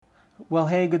Well,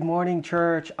 hey, good morning,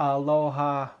 church.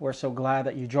 Aloha. We're so glad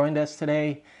that you joined us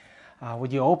today.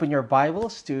 Would you open your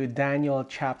Bibles to Daniel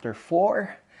chapter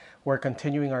 4? We're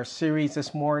continuing our series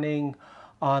this morning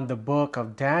on the book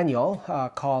of Daniel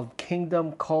called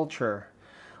Kingdom Culture,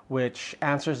 which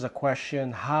answers the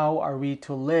question, how are we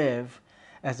to live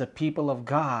as a people of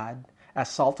God, as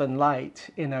salt and light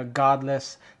in a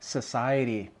godless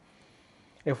society?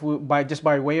 If we,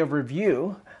 by way of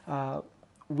review,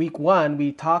 week one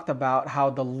we talked about how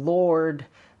the Lord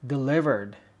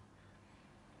delivered.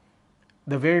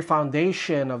 The very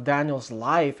foundation of Daniel's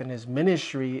life and his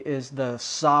ministry is the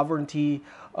sovereignty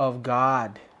of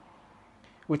God,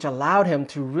 which allowed him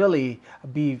to really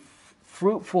be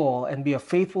fruitful and be a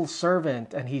faithful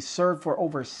servant. And he served for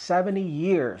over 70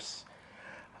 years,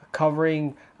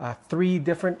 covering three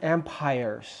different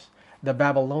empires: the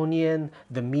Babylonian,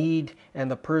 the Mede,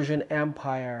 and the Persian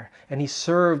Empire. And he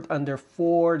served under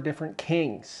four different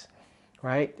kings,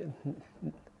 right?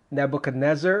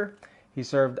 Nebuchadnezzar, he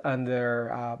served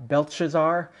under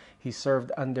Belshazzar, he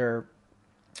served under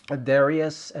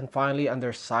Darius, and finally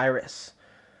under Cyrus.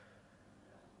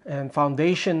 And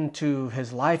foundation to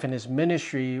his life and his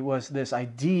ministry was this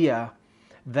idea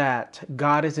that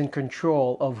God is in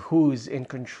control of who's in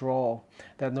control.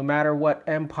 That no matter what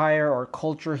empire or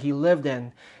culture he lived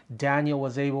in, Daniel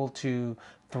was able to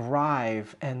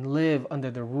thrive and live under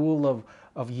the rule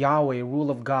of Yahweh, rule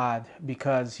of God,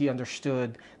 because he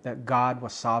understood that God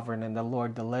was sovereign and the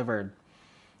Lord delivered.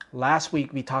 Last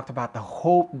week we talked about the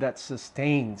hope that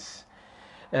sustains.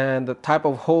 And the type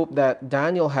of hope that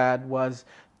Daniel had was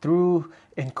through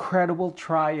incredible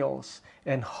trials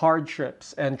and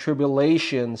hardships and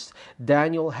tribulations.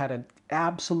 Daniel had an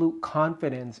absolute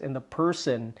confidence in the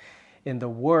person, in the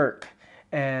work,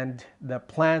 and the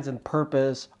plans and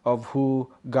purpose of who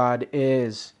God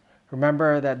is.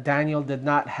 Remember that Daniel did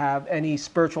not have any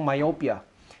spiritual myopia.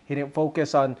 He didn't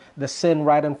focus on the sin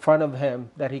right in front of him,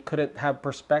 that he couldn't have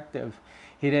perspective.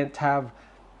 He didn't have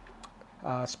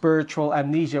spiritual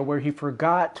amnesia where he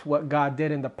forgot what God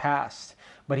did in the past,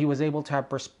 but he was able to have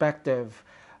perspective,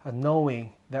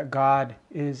 knowing that God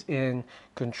is in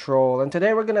control. And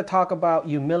today we're going to talk about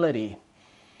humility.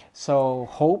 So,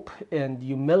 hope and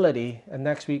humility, and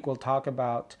next week we'll talk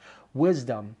about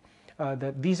wisdom.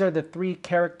 These are the three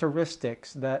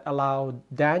characteristics that allow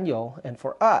Daniel, and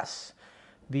for us,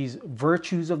 these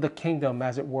virtues of the kingdom,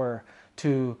 as it were,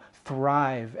 to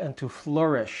thrive and to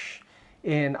flourish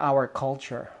in our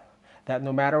culture. That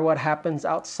no matter what happens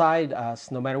outside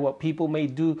us, no matter what people may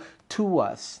do to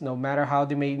us, no matter how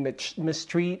they may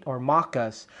mistreat or mock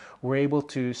us, we're able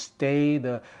to stay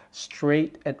the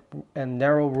straight and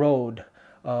narrow road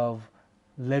of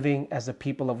living as a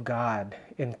people of God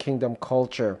in kingdom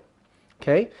culture.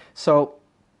 Okay, so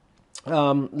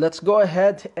let's go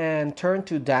ahead and turn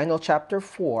to Daniel chapter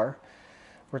 4.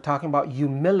 We're talking about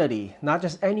humility, not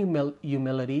just any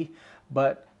humility,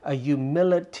 but a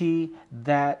humility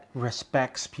that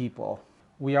respects people.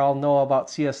 We all know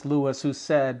about C.S. Lewis, who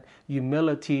said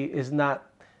humility is not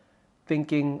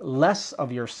thinking less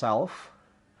of yourself,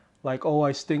 like, oh,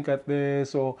 I stink at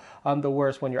this, or I'm the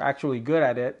worst, when you're actually good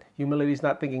at it. Humility is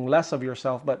not thinking less of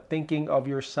yourself, but thinking of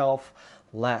yourself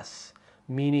less,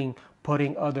 meaning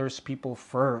putting others, people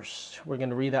first. We're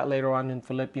going to read that later on in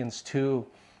Philippians 2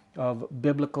 of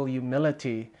biblical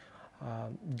humility.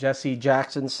 Jesse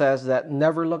Jackson says that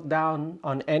never look down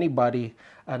on anybody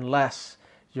unless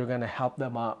you're going to help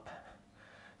them up.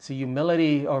 See,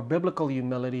 humility or biblical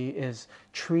humility is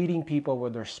treating people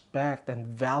with respect and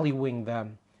valuing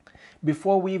them.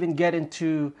 Before we even get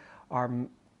into our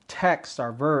text,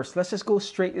 our verse, let's just go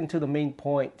straight into the main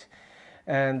point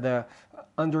and the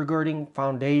undergirding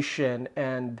foundation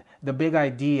and the big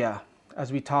idea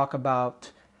as we talk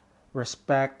about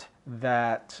respect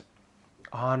that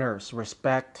honors,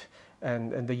 respect,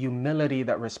 and the humility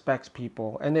that respects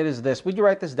people. And it is this. Would you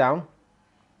write this down?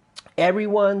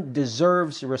 Everyone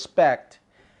deserves respect,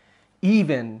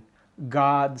 even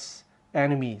God's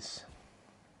enemies.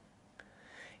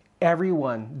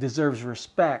 Everyone deserves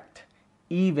respect,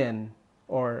 even,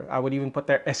 or I would even put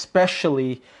there,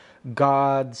 especially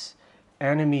God's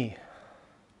enemy.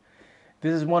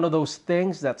 This is one of those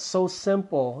things that's so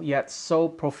simple, yet so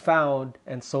profound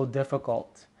and so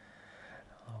difficult.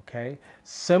 Okay?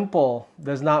 Simple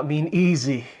does not mean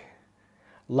easy.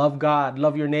 Love God,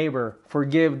 love your neighbor,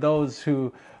 forgive those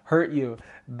who hurt you.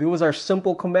 Those are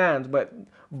simple commands, but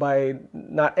by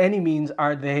not any means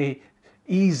are they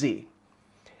easy.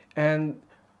 And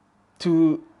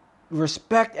to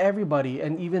respect everybody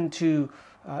and even to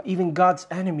even God's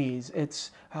enemies.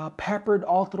 It's peppered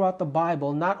all throughout the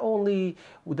Bible. Not only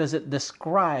does it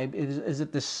describe, is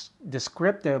it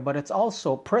descriptive, but it's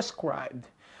also prescribed.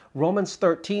 Romans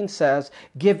 13 says,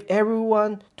 give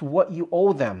everyone to what you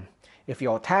owe them. If you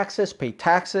owe taxes, pay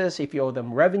taxes. If you owe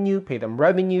them revenue, pay them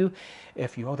revenue.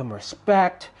 If you owe them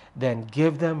respect, then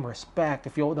give them respect.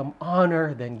 If you owe them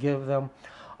honor, then give them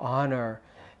honor.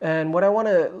 And what I want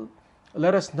to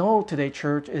let us know today,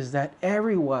 church, is that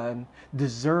everyone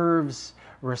deserves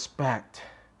respect.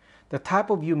 The type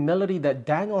of humility that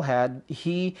Daniel had,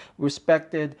 he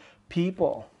respected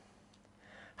people.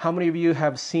 How many of you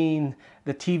have seen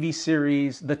the TV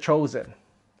series The Chosen?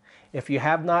 If you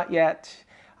have not yet,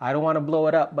 I don't want to blow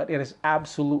it up, but it is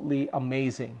absolutely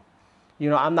amazing. You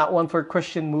know, I'm not one for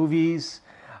Christian movies,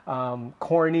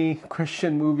 corny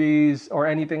Christian movies or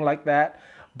anything like that.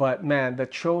 But man, The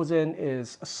Chosen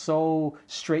is so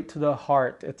straight to the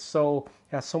heart. It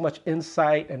has so much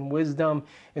insight and wisdom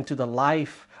into the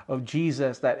life of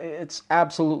Jesus that it's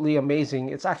absolutely amazing.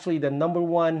 It's actually the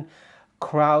 #1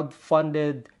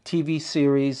 crowd-funded TV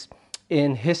series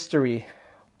in history.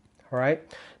 All right.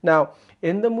 Now,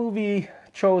 in the movie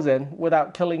Chosen,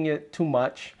 without killing it too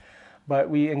much, but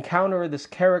we encounter this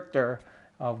character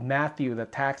of Matthew, the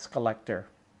tax collector.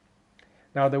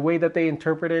 Now, the way that they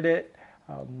interpreted it,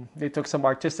 they took some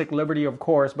artistic liberty, of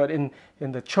course, but in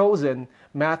The Chosen,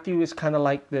 Matthew is kind of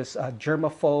like this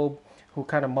germaphobe who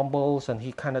kind of mumbles and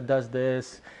he kind of does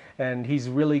this, and he's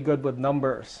really good with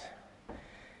numbers.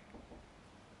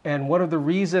 And one of the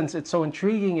reasons it's so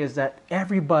intriguing is that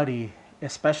everybody,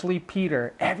 especially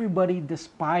Peter, everybody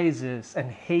despises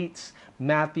and hates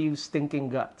Matthew's stinking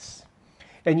guts.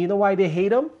 And you know why they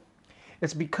hate him?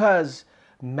 It's because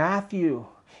Matthew,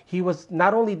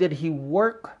 not only did he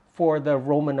work for the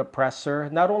Roman oppressor,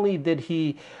 not only did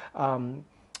he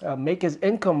make his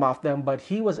income off them, but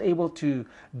he was able to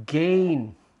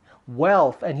gain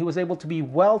wealth, and he was able to be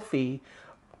wealthy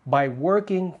by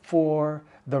working for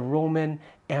the Roman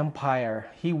Empire.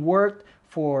 He worked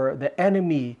for the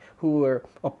enemy who were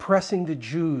oppressing the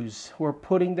Jews, who were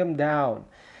putting them down.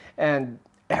 And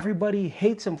everybody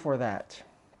hates him for that.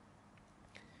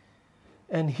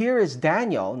 And here is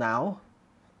Daniel now,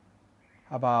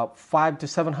 about 500 to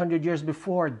 700 years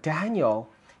before. Daniel,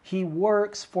 he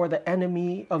works for the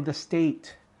enemy of the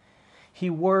state. He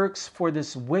works for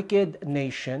this wicked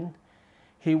nation.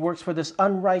 He works for this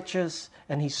unrighteous,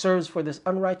 and he serves for this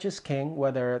unrighteous king,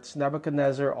 whether it's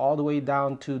Nebuchadnezzar all the way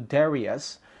down to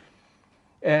Darius.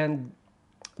 And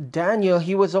Daniel,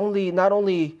 he was not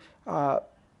only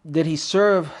did he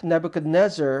serve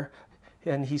Nebuchadnezzar,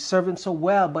 and he served him so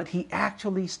well, but he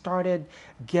actually started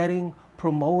getting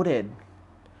promoted.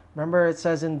 Remember, it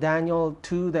says in Daniel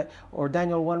 2 or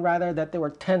Daniel 1 rather, that they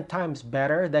were 10 times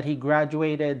better, that he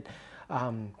graduated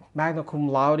magna cum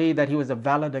laude, that he was a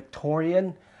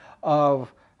valedictorian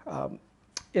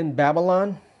in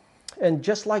Babylon. And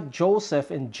just like Joseph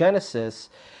in Genesis,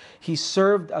 he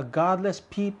served a godless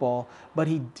people, but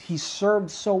he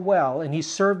served so well, and he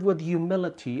served with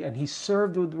humility, and he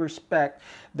served with respect,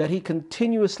 that he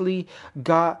continuously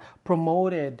got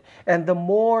promoted. And the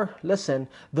more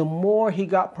he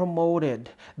got promoted,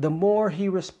 the more he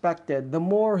respected, the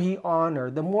more he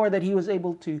honored, the more that he was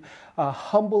able to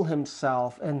humble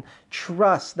himself and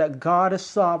trust that God is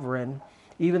sovereign,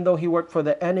 even though he worked for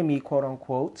the enemy, quote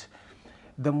unquote,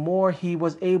 the more he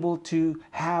was able to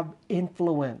have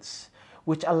influence,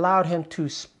 which allowed him to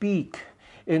speak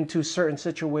into certain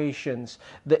situations.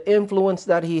 The influence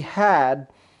that he had,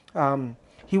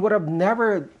 he would have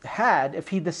never had if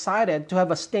he decided to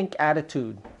have a stink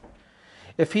attitude.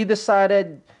 If he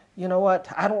decided, you know what,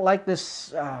 I don't like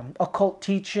this occult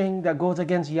teaching that goes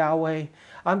against Yahweh,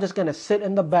 I'm just going to sit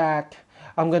in the back.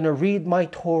 I'm going to read my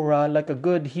Torah like a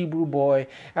good Hebrew boy.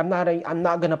 I'm not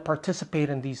going to participate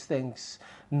in these things.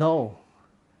 No.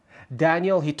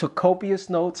 Daniel, he took copious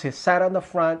notes. He sat on the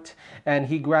front, and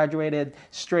he graduated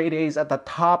straight A's at the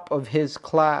top of his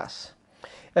class.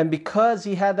 And because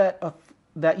he had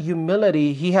that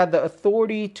humility, he had the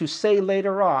authority to say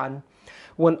later on,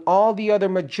 when all the other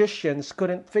magicians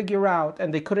couldn't figure out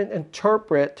and they couldn't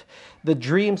interpret the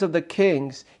dreams of the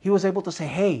kings, he was able to say,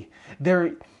 hey,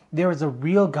 there is a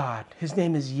real God. His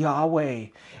name is Yahweh.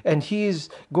 And he's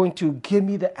going to give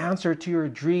me the answer to your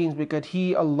dreams because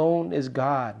he alone is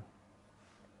God.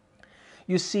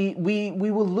 You see, we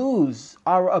will lose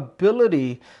our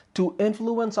ability to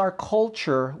influence our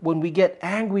culture when we get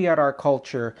angry at our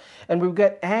culture. And we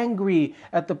get angry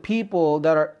at the people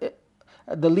that are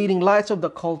the leading lights of the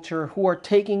culture who are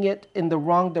taking it in the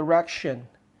wrong direction.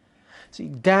 See,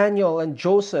 Daniel and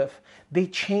Joseph, they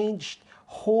changed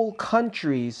whole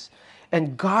countries,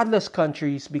 And godless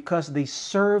countries, because they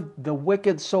served the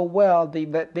wicked so well,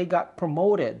 that they got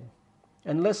promoted.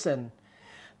 And listen,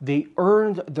 they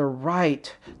earned the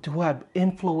right to have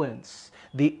influence.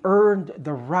 They earned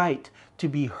the right to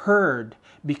be heard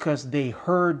because they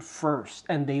heard first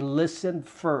and they listened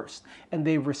first and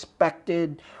they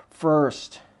respected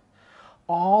first.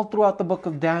 All throughout the book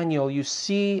of Daniel, you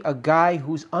see a guy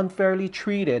who's unfairly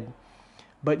treated,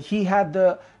 but he had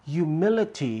the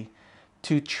humility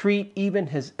to treat even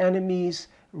his enemies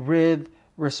with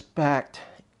respect.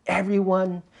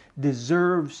 Everyone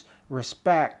deserves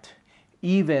respect,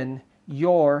 even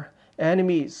your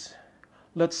enemies.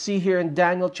 Let's see here in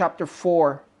Daniel chapter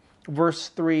 4, verse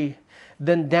 3.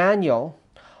 Then Daniel,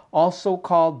 also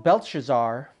called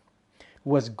Belshazzar,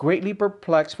 was greatly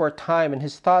perplexed for a time, and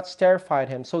his thoughts terrified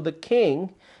him. So the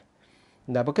king,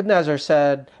 Nebuchadnezzar,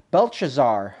 said,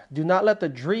 Belshazzar, do not let the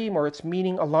dream or its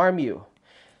meaning alarm you.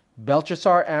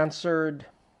 Belshazzar answered,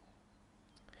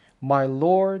 my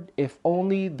lord, if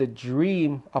only the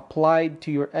dream applied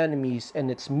to your enemies and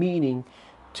its meaning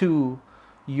to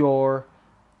your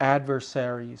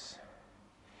adversaries.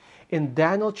 In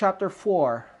Daniel chapter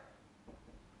 4,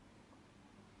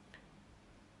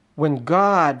 when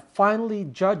God finally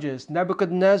judges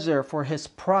Nebuchadnezzar for his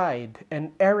pride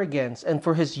and arrogance and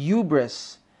for his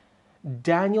hubris,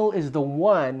 Daniel is the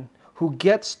one who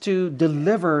gets to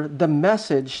deliver the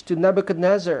message to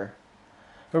Nebuchadnezzar.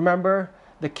 Remember,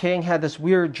 the king had this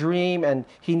weird dream and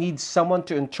he needs someone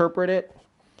to interpret it.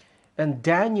 And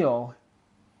Daniel,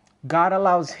 God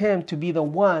allows him to be the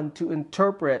one to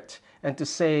interpret and to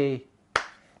say,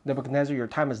 Nebuchadnezzar, your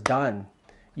time is done.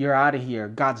 You're out of here.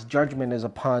 God's judgment is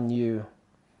upon you.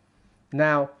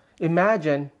 Now,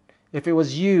 imagine if it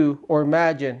was you, or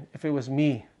imagine if it was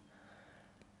me,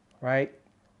 right?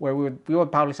 Where we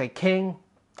would probably say, King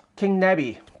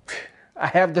Nebi, I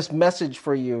have this message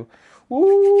for you.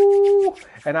 Ooh,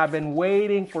 and I've been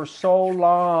waiting for so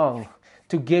long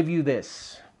to give you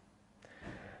this.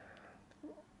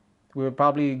 We would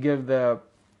probably give the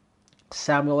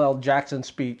Samuel L. Jackson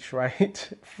speech, right?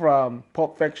 From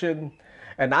Pulp Fiction.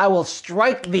 And I will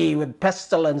strike thee with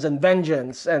pestilence and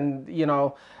vengeance. And,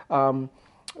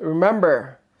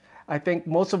 remember, I think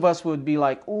most of us would be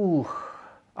like, ooh,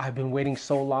 I've been waiting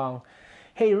so long.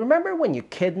 Hey, remember when you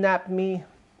kidnapped me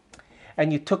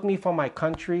and you took me from my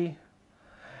country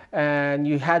and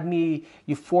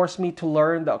you forced me to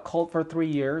learn the occult for 3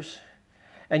 years,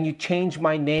 and you changed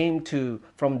my name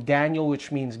from Daniel,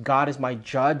 which means God is my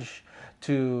judge,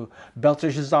 to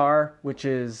Belteshazzar, which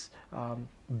is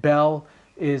Bel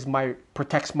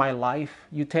protects my life.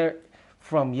 You tear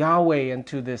from Yahweh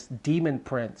into this demon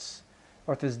prince,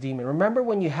 or this demon. Remember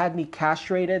when you had me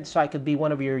castrated so I could be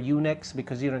one of your eunuchs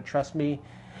because you didn't trust me?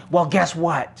 Well, guess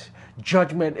what?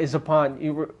 Judgment is upon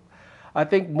you. I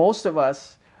think most of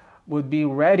us would be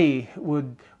ready,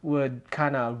 would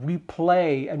kind of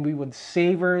replay, and we would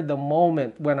savor the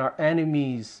moment when our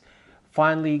enemies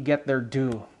finally get their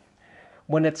due.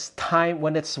 When it's time,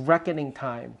 when it's reckoning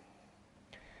time.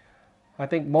 I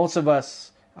think most of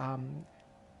us,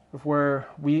 if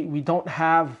we don't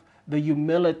have the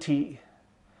humility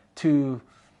to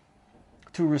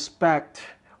respect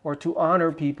or to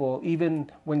honor people, even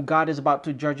when God is about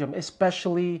to judge them,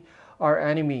 especially our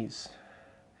enemies.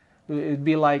 It'd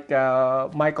be like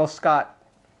Michael Scott,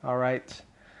 all right?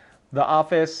 The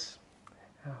Office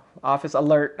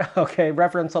alert, okay,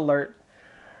 reference alert.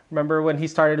 Remember when he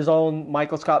started his own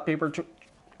Michael Scott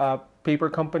paper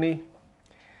company?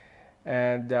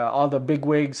 And all the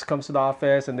bigwigs comes to the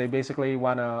office and they basically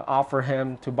want to offer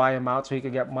him to buy him out so he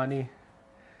could get money.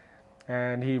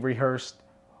 And he rehearsed,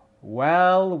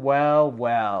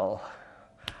 well,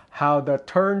 how the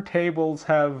turntables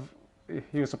have,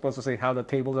 he was supposed to say how the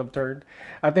tables have turned.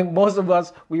 I think most of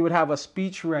us, we would have a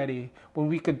speech ready when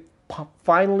we could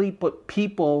finally put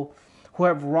people who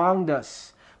have wronged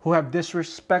us, who have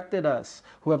disrespected us,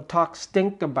 who have talked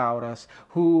stink about us,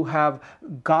 who have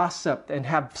gossiped and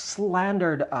have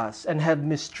slandered us and have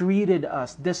mistreated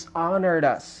us, dishonored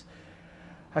us.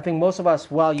 I think most of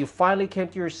us, well, you finally came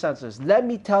to your senses. Let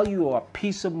me tell you a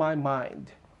piece of my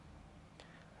mind.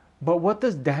 But what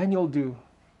does Daniel do?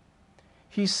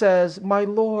 He says, my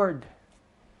Lord.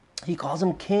 He calls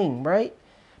him king, right?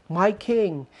 My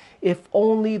king, if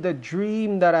only the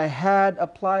dream that I had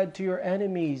applied to your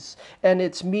enemies and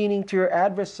its meaning to your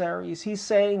adversaries. He's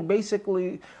saying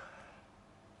basically,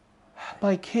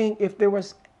 my king, if there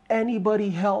was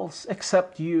anybody else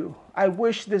except you, I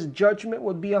wish this judgment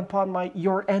would be upon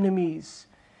your enemies.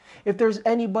 If there's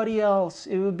anybody else,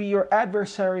 it would be your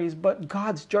adversaries, but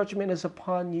God's judgment is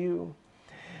upon you.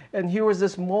 And here was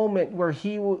this moment where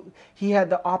he had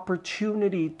the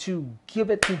opportunity to give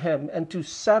it to him and to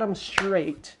set him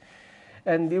straight.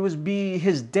 And it was be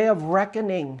his day of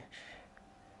reckoning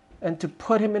and to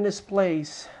put him in his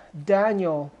place.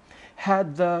 Daniel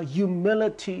had the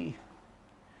humility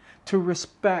to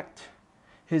respect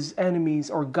his enemies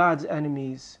or God's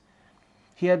enemies.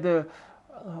 He had the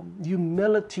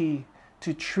humility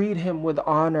to treat him with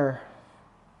honor.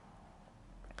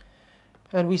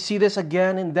 And we see this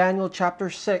again in Daniel chapter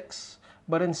 6.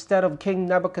 But instead of King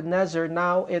Nebuchadnezzar,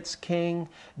 now it's King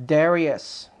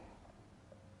Darius.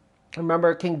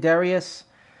 Remember King Darius?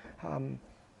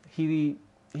 He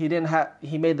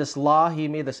made this law, he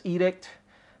made this edict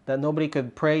that nobody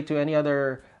could pray to any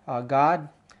other god.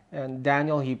 And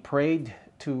Daniel, he prayed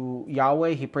to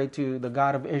Yahweh, he prayed to the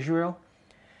God of Israel.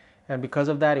 And because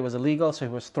of that, it was illegal, so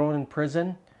he was thrown in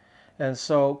prison. And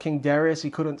so King Darius, he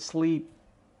couldn't sleep.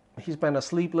 He spent a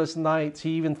sleepless night.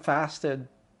 He even fasted.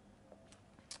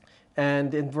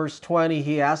 And in verse 20,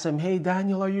 he asked him, "Hey,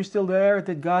 Daniel, are you still there?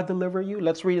 Did God deliver you?"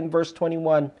 Let's read in verse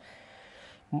 21.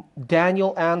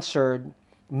 Daniel answered,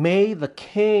 "May the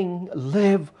king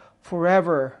live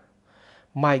forever.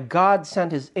 My God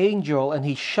sent his angel, and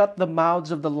he shut the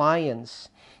mouths of the lions.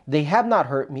 They have not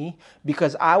hurt me,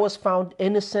 because I was found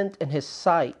innocent in his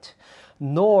sight,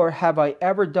 nor have I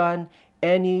ever done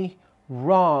any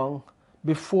wrong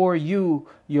before you,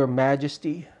 your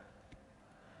majesty."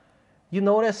 You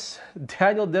notice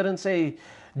Daniel didn't say,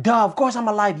 "Duh, of course I'm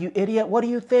alive, you idiot. What do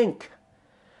you think?"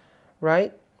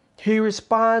 Right? He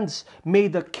responds, "May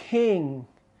the king,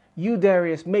 you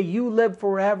Darius, may you live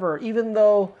forever, even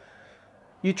though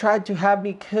you tried to have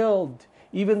me killed,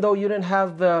 even though you didn't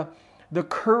have the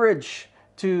courage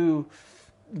to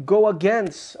go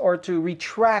against or to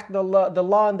retract the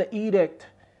law and the edict."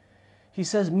 He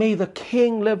says, "May the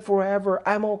king live forever.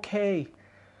 I'm okay.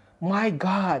 My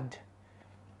God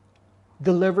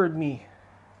delivered me."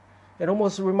 It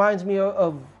almost reminds me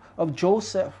of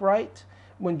Joseph, right?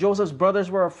 When Joseph's brothers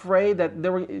were afraid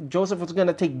that Joseph was going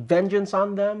to take vengeance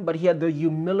on them, but he had the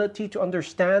humility to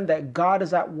understand that God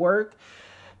is at work.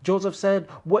 Joseph said,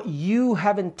 "What you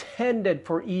have intended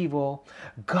for evil,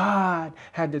 God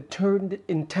had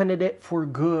intended it for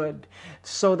good,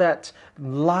 so that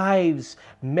lives,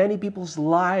 many people's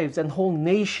lives and whole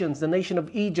nations, the nation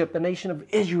of Egypt, the nation of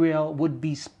Israel, would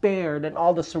be spared, and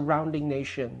all the surrounding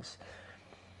nations."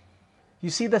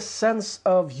 You see the sense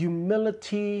of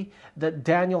humility that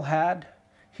Daniel had?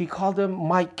 He called him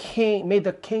my king. May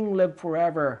the king live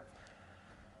forever.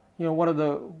 You know, one of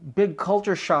the big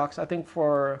culture shocks, I think,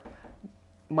 for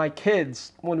my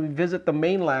kids when we visit the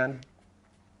mainland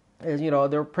is,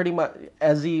 they're pretty much,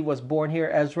 Ezzy was born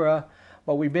here, Ezra,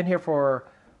 but we've been here for,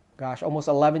 almost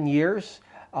 11 years,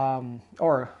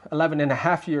 or 11 and a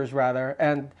half years rather.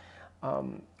 And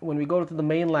when we go to the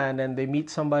mainland and they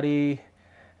meet somebody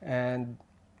and,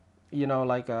 and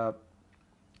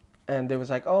they was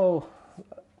like, "Oh,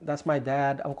 that's my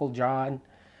dad, Uncle John."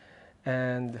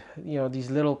 And, these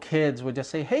little kids would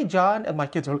just say, "Hey, John." And my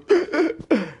kids are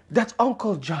like, "That's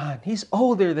Uncle John. He's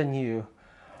older than you."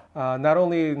 Not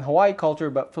only in Hawaii culture,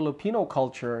 but Filipino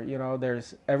culture,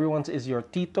 everyone's is your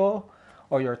tito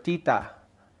or your tita,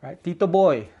 right? Tito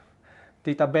boy,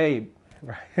 tita babe,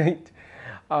 right?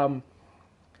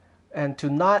 And to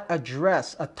not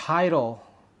address a title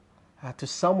to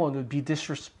someone would be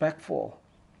disrespectful.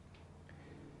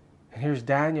 And here's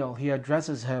Daniel. He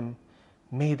addresses him,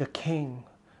 "May the king,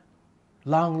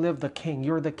 long live the king.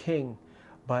 You're the king."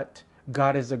 But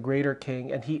God is the greater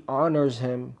king, and he honors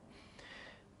him.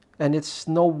 And it's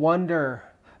no wonder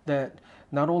that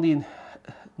not only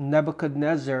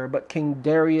Nebuchadnezzar, but King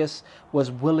Darius was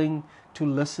willing to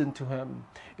listen to him.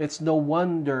 It's no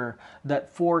wonder that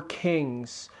 4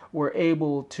 kings were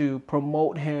able to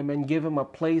promote him and give him a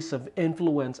place of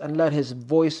influence and let his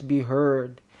voice be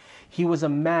heard. He was a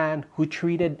man who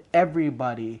treated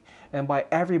everybody, and by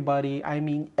everybody, I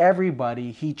mean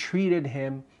everybody, he treated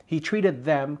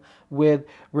them with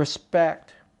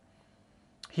respect.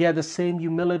 He had the same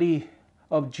humility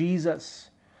of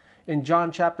Jesus in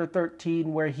John chapter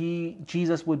 13, where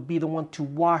Jesus would be the one to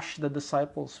wash the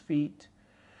disciples' feet.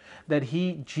 That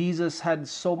Jesus had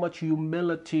so much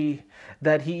humility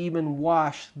that he even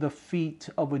washed the feet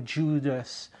of a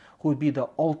Judas, who would be the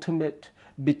ultimate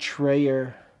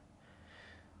betrayer.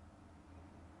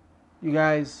 You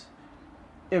guys,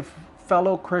 if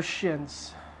fellow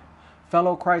Christians,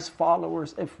 fellow Christ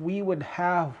followers, if we would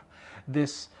have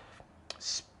this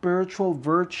spiritual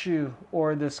virtue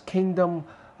or this kingdom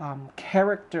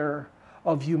character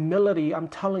of humility, I'm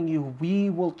telling you, we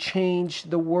will change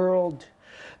the world.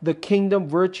 The kingdom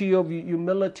virtue of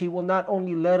humility will not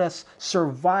only let us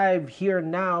survive here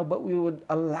now, but we would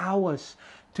allow us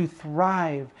to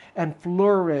thrive and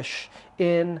flourish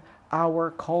in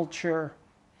our culture.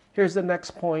 Here's the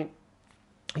next point.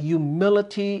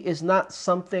 Humility is not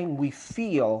something we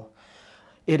feel,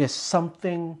 it is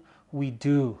something we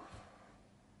do.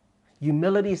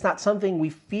 Humility is not something we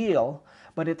feel,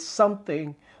 but it's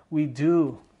something we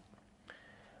do.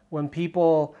 When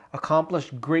people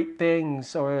accomplish great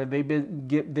things, or they've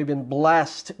been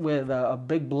blessed with a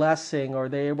big blessing, or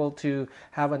they're able to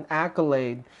have an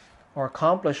accolade or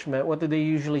accomplishment, what do they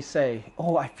usually say?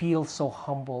 Oh, I feel so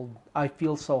humbled. I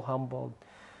feel so humbled.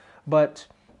 But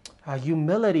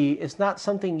humility is not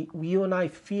something you and I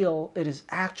feel. It is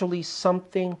actually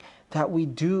something that we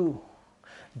do.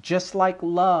 Just like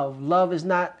love, love is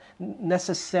not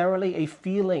necessarily a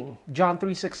feeling. John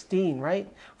 3:16, right?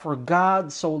 For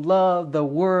God so loved the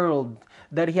world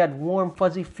that he had warm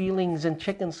fuzzy feelings and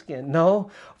chicken skin. No,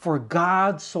 for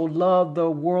God so loved the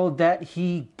world that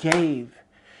he gave.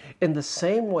 In the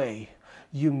same way,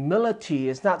 humility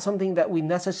is not something that we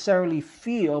necessarily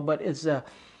feel, but it's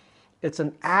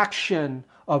an action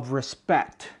of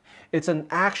respect. It's an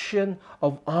action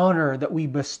of honor that we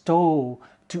bestow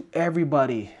to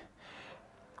everybody.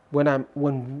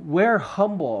 When we're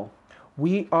humble,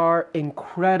 we are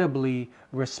incredibly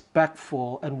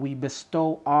respectful, and we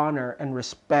bestow honor and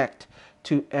respect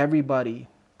to everybody.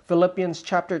 Philippians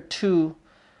chapter 2,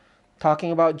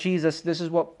 talking about Jesus, this is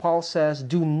what Paul says: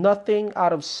 do nothing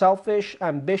out of selfish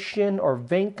ambition or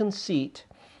vain conceit.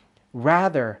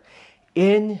 Rather,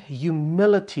 in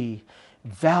humility,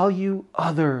 value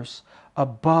others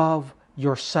above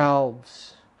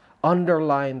yourselves.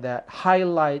 Underline that,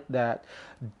 highlight that,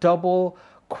 double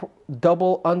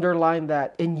underline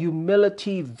that. In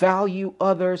humility, value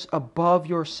others above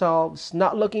yourselves,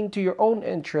 not looking to your own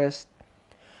interest,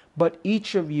 but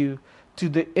each of you to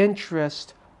the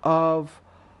interest of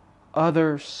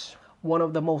others. One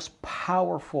of the most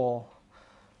powerful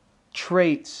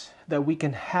traits that we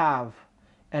can have,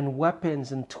 and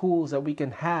weapons and tools that we can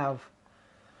have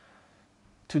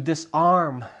to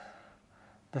disarm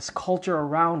this culture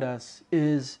around us,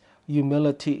 is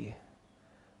humility.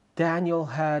 Daniel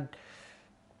had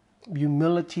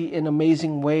humility in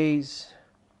amazing ways.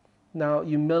 Now,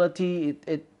 humility,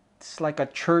 it's like a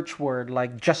church word,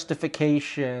 like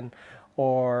justification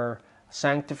or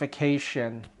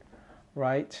sanctification,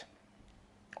 right?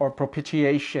 Or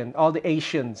propitiation, all the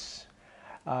Asians.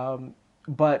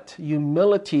 But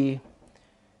humility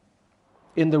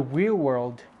in the real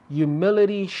world,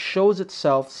 humility shows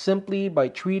itself simply by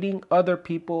treating other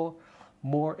people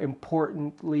more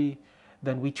importantly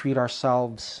than we treat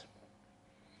ourselves.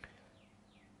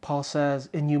 Paul says,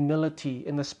 in humility,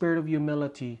 in the spirit of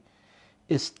humility,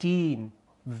 esteem,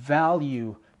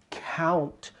 value,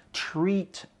 count,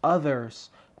 treat others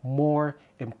more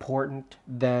important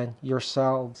than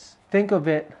yourselves. Think of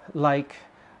it like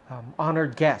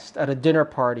honored guest at a dinner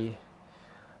party.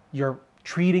 You're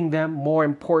treating them more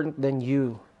important than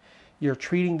you. You're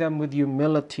treating them with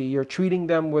humility. You're treating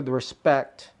them with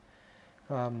respect.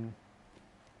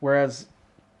 Whereas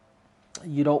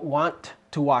you don't want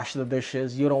to wash the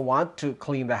dishes. You don't want to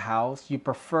clean the house. You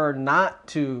prefer not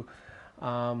to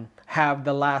have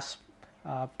the last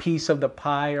piece of the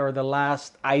pie or the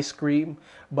last ice cream,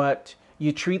 but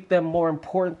you treat them more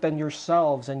important than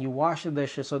yourselves, and you wash the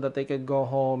dishes so that they could go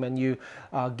home, and you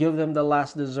give them the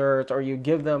last dessert, or you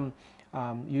give them,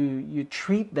 you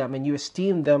treat them and you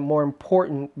esteem them more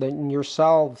important than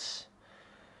yourselves.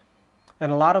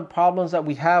 And a lot of problems that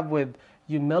we have with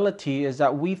humility is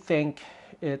that we think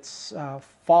it's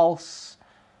false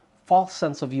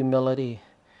sense of humility.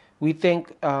 We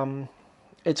think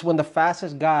it's when the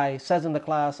fastest guy says in the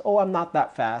class, "Oh, I'm not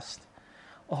that fast."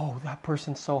 Oh, that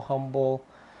person's so humble,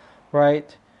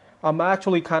 right? I'm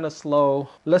actually kind of slow.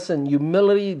 Listen,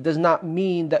 humility does not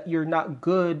mean that you're not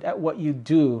good at what you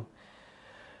do.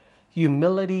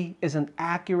 Humility is an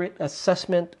accurate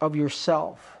assessment of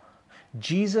yourself.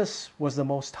 Jesus was the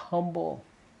most humble,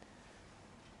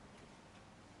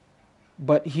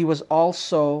 but he was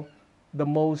also the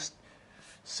most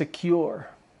secure.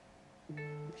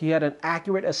 He had an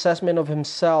accurate assessment of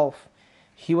himself.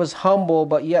 He was humble,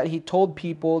 but yet he told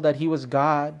people that he was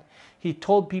God. He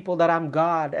told people that I'm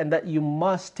God, and that you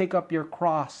must take up your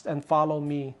cross and follow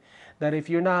me. That if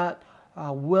you're not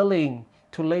willing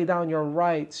to lay down your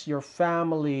rights, your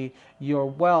family, your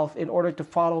wealth in order to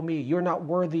follow me, you're not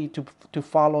worthy to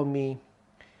follow me.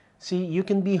 See, you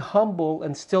can be humble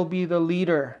and still be the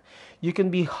leader. You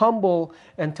can be humble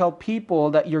and tell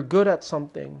people that you're good at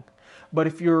something. But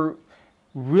if you're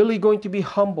really going to be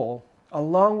humble,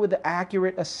 along with the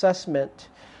accurate assessment,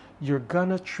 you're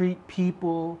gonna treat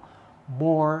people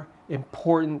more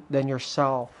important than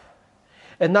yourself.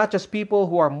 And not just people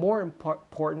who are more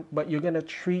important, but you're gonna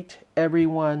treat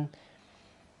everyone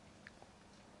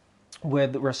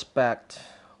with respect.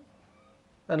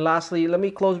 And lastly, let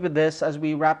me close with this as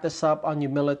we wrap this up on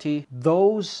humility.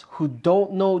 Those who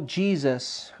don't know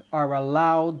Jesus are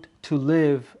allowed to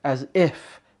live as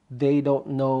if they don't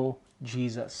know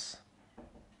Jesus.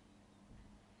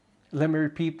 Let me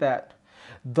repeat that.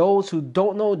 Those who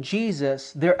don't know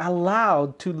Jesus, they're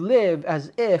allowed to live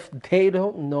as if they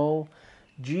don't know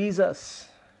Jesus.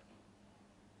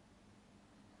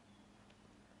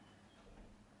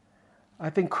 I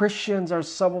think Christians are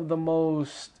some of the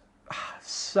most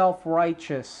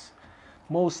self-righteous,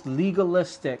 most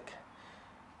legalistic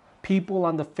people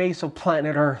on the face of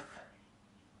planet Earth.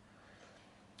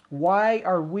 Why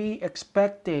are we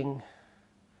expecting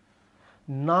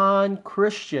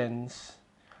non-Christians,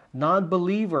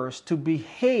 non-believers to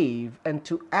behave and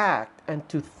to act and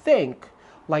to think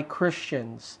like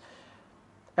Christians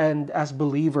and as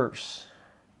believers?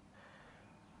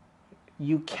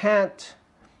 You can't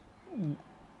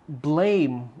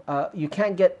blame, you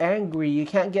can't get angry, you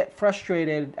can't get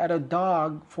frustrated at a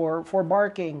dog for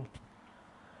barking.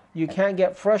 You can't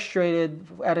get frustrated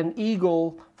at an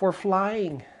eagle for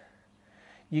flying.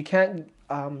 You can't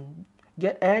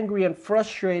get angry and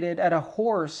frustrated at a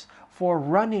horse for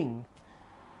running.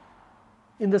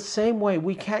 In the same way,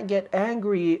 we can't get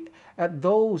angry at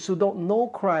those who don't know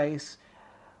Christ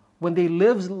when they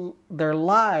live their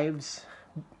lives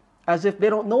as if they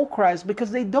don't know Christ,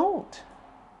 because they don't.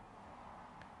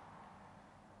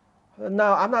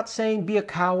 Now, I'm not saying be a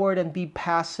coward and be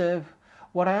passive.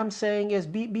 What I am saying is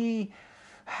and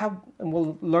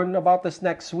we'll learn about this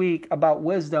next week, about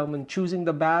wisdom and choosing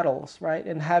the battles, right?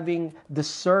 And having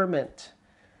discernment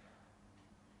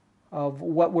of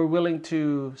what we're willing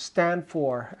to stand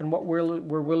for and what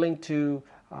we're willing to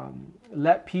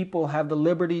let people have the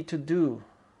liberty to do.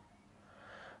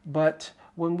 But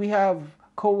when we have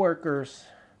coworkers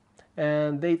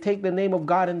and they take the name of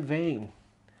God in vain,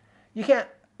 you can't,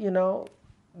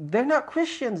 they're not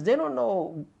Christians. They don't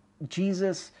know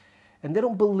Jesus, and they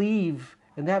don't believe,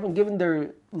 and they haven't given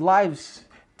their lives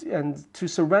and to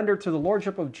surrender to the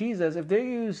lordship of Jesus. If they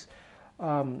use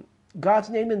God's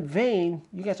name in vain,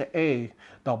 you guys say, hey,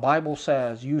 the Bible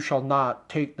says you shall not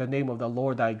take the name of the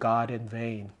Lord thy God in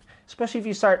vain. Especially if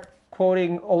you start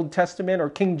quoting Old Testament or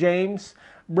King James,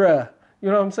 bruh, you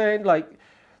know what I'm saying? Like,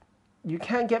 you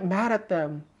can't get mad at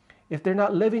them if they're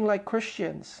not living like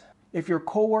Christians. If your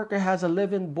coworker has a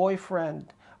live-in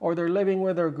boyfriend, or they're living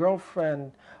with their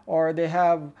girlfriend, or they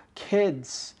have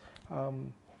kids,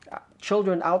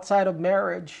 children outside of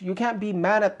marriage, you can't be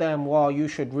mad at them. Well, you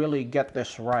should really get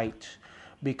this right,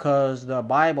 because the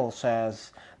Bible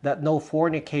says that no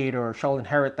fornicator shall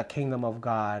inherit the kingdom of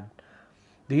God.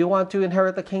 Do you want to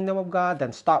inherit the kingdom of God?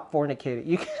 Then stop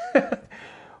fornicating.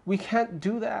 We can't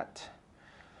do that.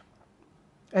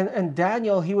 And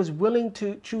Daniel, he was willing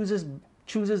to choose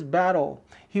his battle.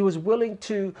 He was willing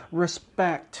to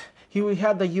respect. He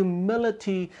had the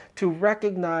humility to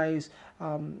recognize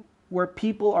where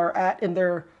people are at in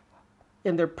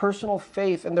their personal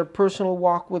faith and their personal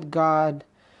walk with God.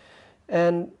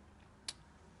 And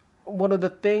one of the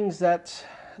things that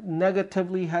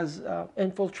negatively has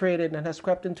infiltrated and has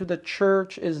crept into the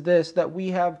church is this, that we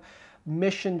have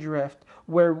mission drift,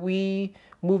 where we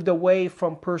moved away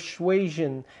from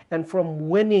persuasion and from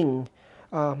winning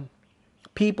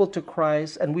people to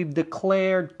Christ, and we've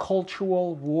declared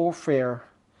cultural warfare.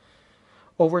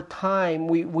 Over time,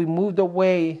 we moved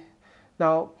away.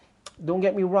 Now, don't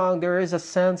get me wrong, there is a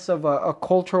sense of a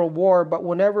cultural war, but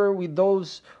whenever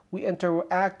those we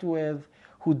interact with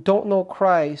who don't know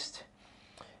Christ,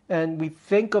 and we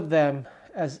think of them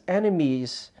as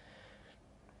enemies,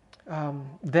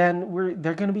 then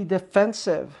they're going to be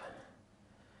defensive.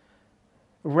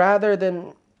 Rather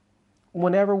than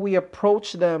whenever we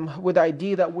approach them with the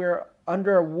idea that we're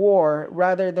under a war,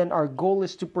 rather than our goal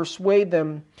is to persuade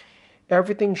them,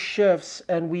 everything shifts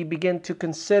and we begin to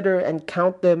consider and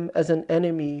count them as an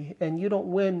enemy. And you don't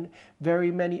win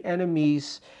very many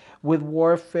enemies with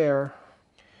warfare.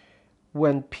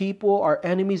 When people are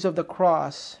enemies of the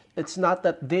cross, it's not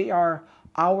that they are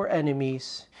our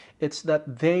enemies, it's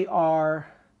that they are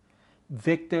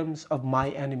victims of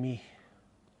my enemy.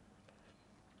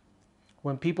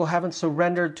 When people haven't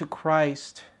surrendered to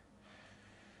Christ,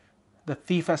 the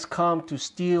thief has come to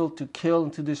steal, to kill,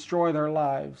 and to destroy their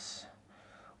lives.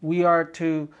 We are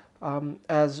to,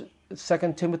 as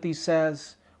 2 Timothy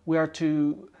says, we are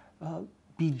to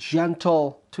be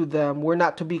gentle to them. We're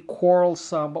not to be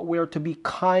quarrelsome, but we are to be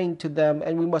kind to them,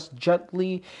 and we must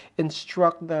gently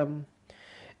instruct them.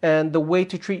 And the way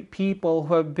to treat people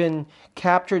who have been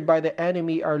captured by the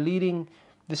enemy are leading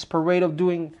this parade of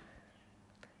doing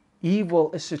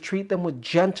evil is to treat them with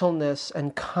gentleness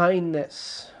and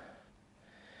kindness,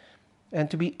 and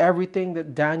to be everything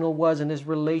that Daniel was in his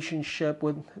relationship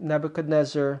with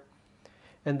Nebuchadnezzar,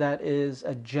 and that is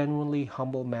a genuinely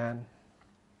humble man.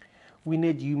 We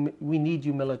need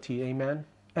humility, amen?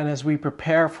 And as we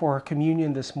prepare for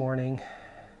communion this morning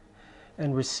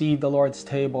and receive the Lord's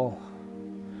table,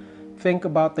 think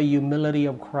about the humility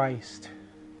of Christ.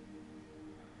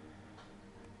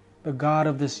 The God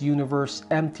of this universe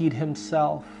emptied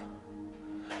himself,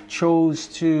 chose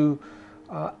to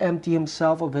empty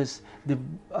himself of his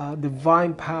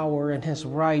divine power and his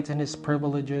rights and his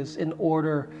privileges in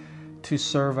order to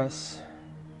serve us.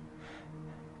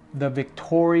 The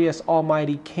victorious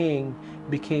Almighty King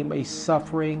became a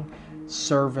suffering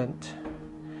servant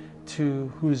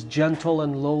who is gentle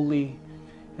and lowly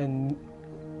and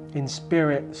in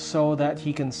spirit so that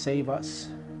he can save us.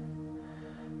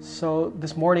 So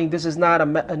this morning, this is not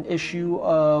an issue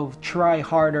of try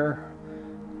harder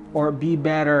or be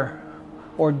better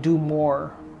or do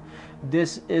more.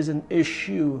 This is an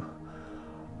issue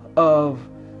of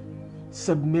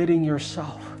submitting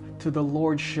yourself to the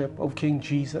lordship of King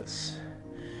Jesus.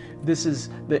 This is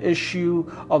the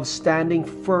issue of standing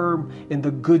firm in the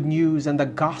good news and the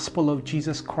gospel of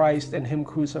Jesus Christ and him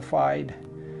crucified.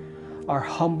 Our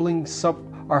humble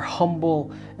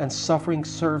and suffering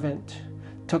servant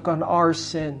took on our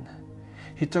sin.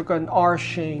 He took on our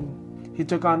shame. He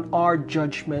took on our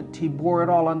judgment. He bore it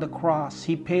all on the cross.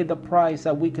 He paid the price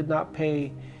that we could not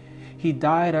pay. He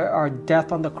died our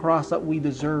death on the cross that we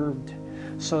deserved,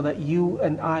 so that you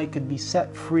and I could be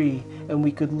set free and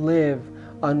we could live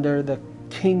under the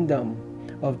kingdom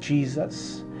of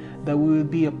Jesus. That we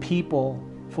would be a people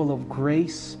full of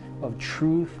grace, of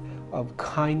truth, of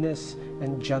kindness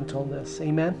and gentleness.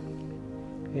 Amen.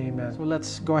 Amen. So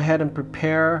let's go ahead and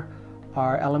prepare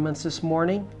our elements this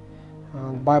morning.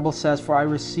 The Bible says, "For I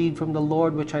received from the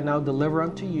Lord which I now deliver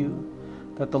unto you,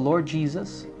 that the Lord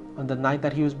Jesus, on the night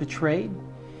that he was betrayed,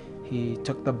 he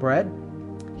took the bread,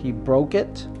 he broke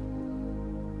it,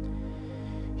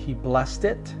 he blessed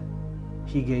it,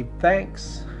 he gave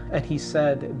thanks, and he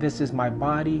said, 'This is my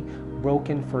body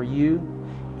broken for you.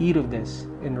 Eat of this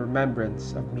in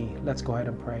remembrance of me.'" Let's go ahead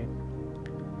and pray.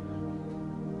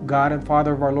 God and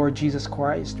Father of our Lord Jesus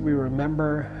Christ, we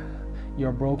remember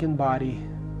your broken body.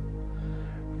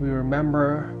 We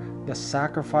remember the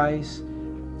sacrifice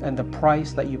and the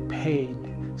price that you paid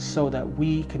so that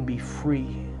we can be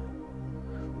free.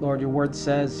 Lord, your word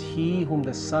says, "He whom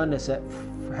the Son has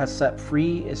set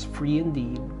free is free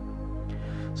indeed."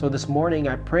 So this morning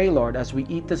I pray, Lord, as we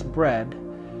eat this bread,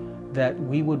 that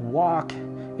we would walk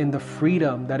in the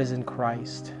freedom that is in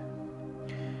Christ.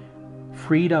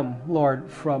 Freedom, Lord,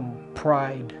 from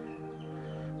pride.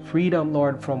 Freedom,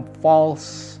 Lord, from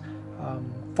false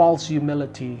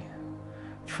humility.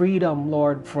 Freedom,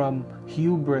 Lord, from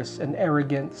hubris and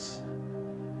arrogance.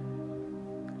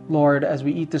 Lord, as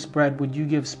we eat this bread, would you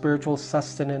give spiritual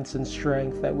sustenance and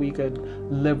strength that we could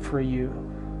live for you.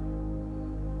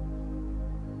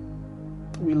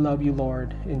 We love you,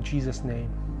 Lord, in Jesus' name.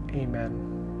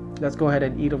 Amen. Let's go ahead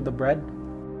and eat of the bread.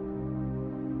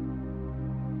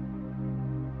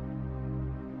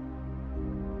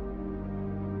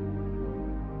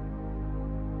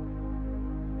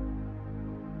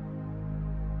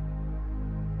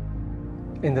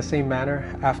 In the same manner,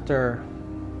 after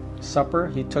supper,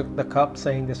 he took the cup,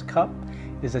 saying, "This cup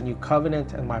is a new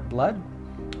covenant in my blood.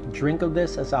 Drink of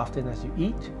this as often as you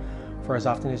eat. For as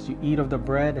often as you eat of the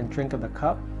bread and drink of the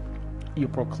cup, you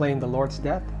proclaim the Lord's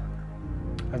death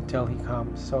until he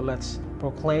comes." So let's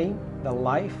proclaim the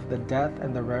life, the death,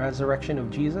 and the resurrection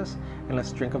of Jesus, and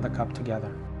let's drink of the cup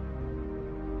together.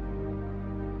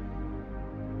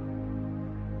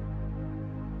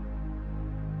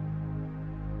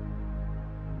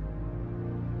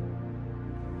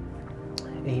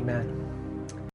 Amen.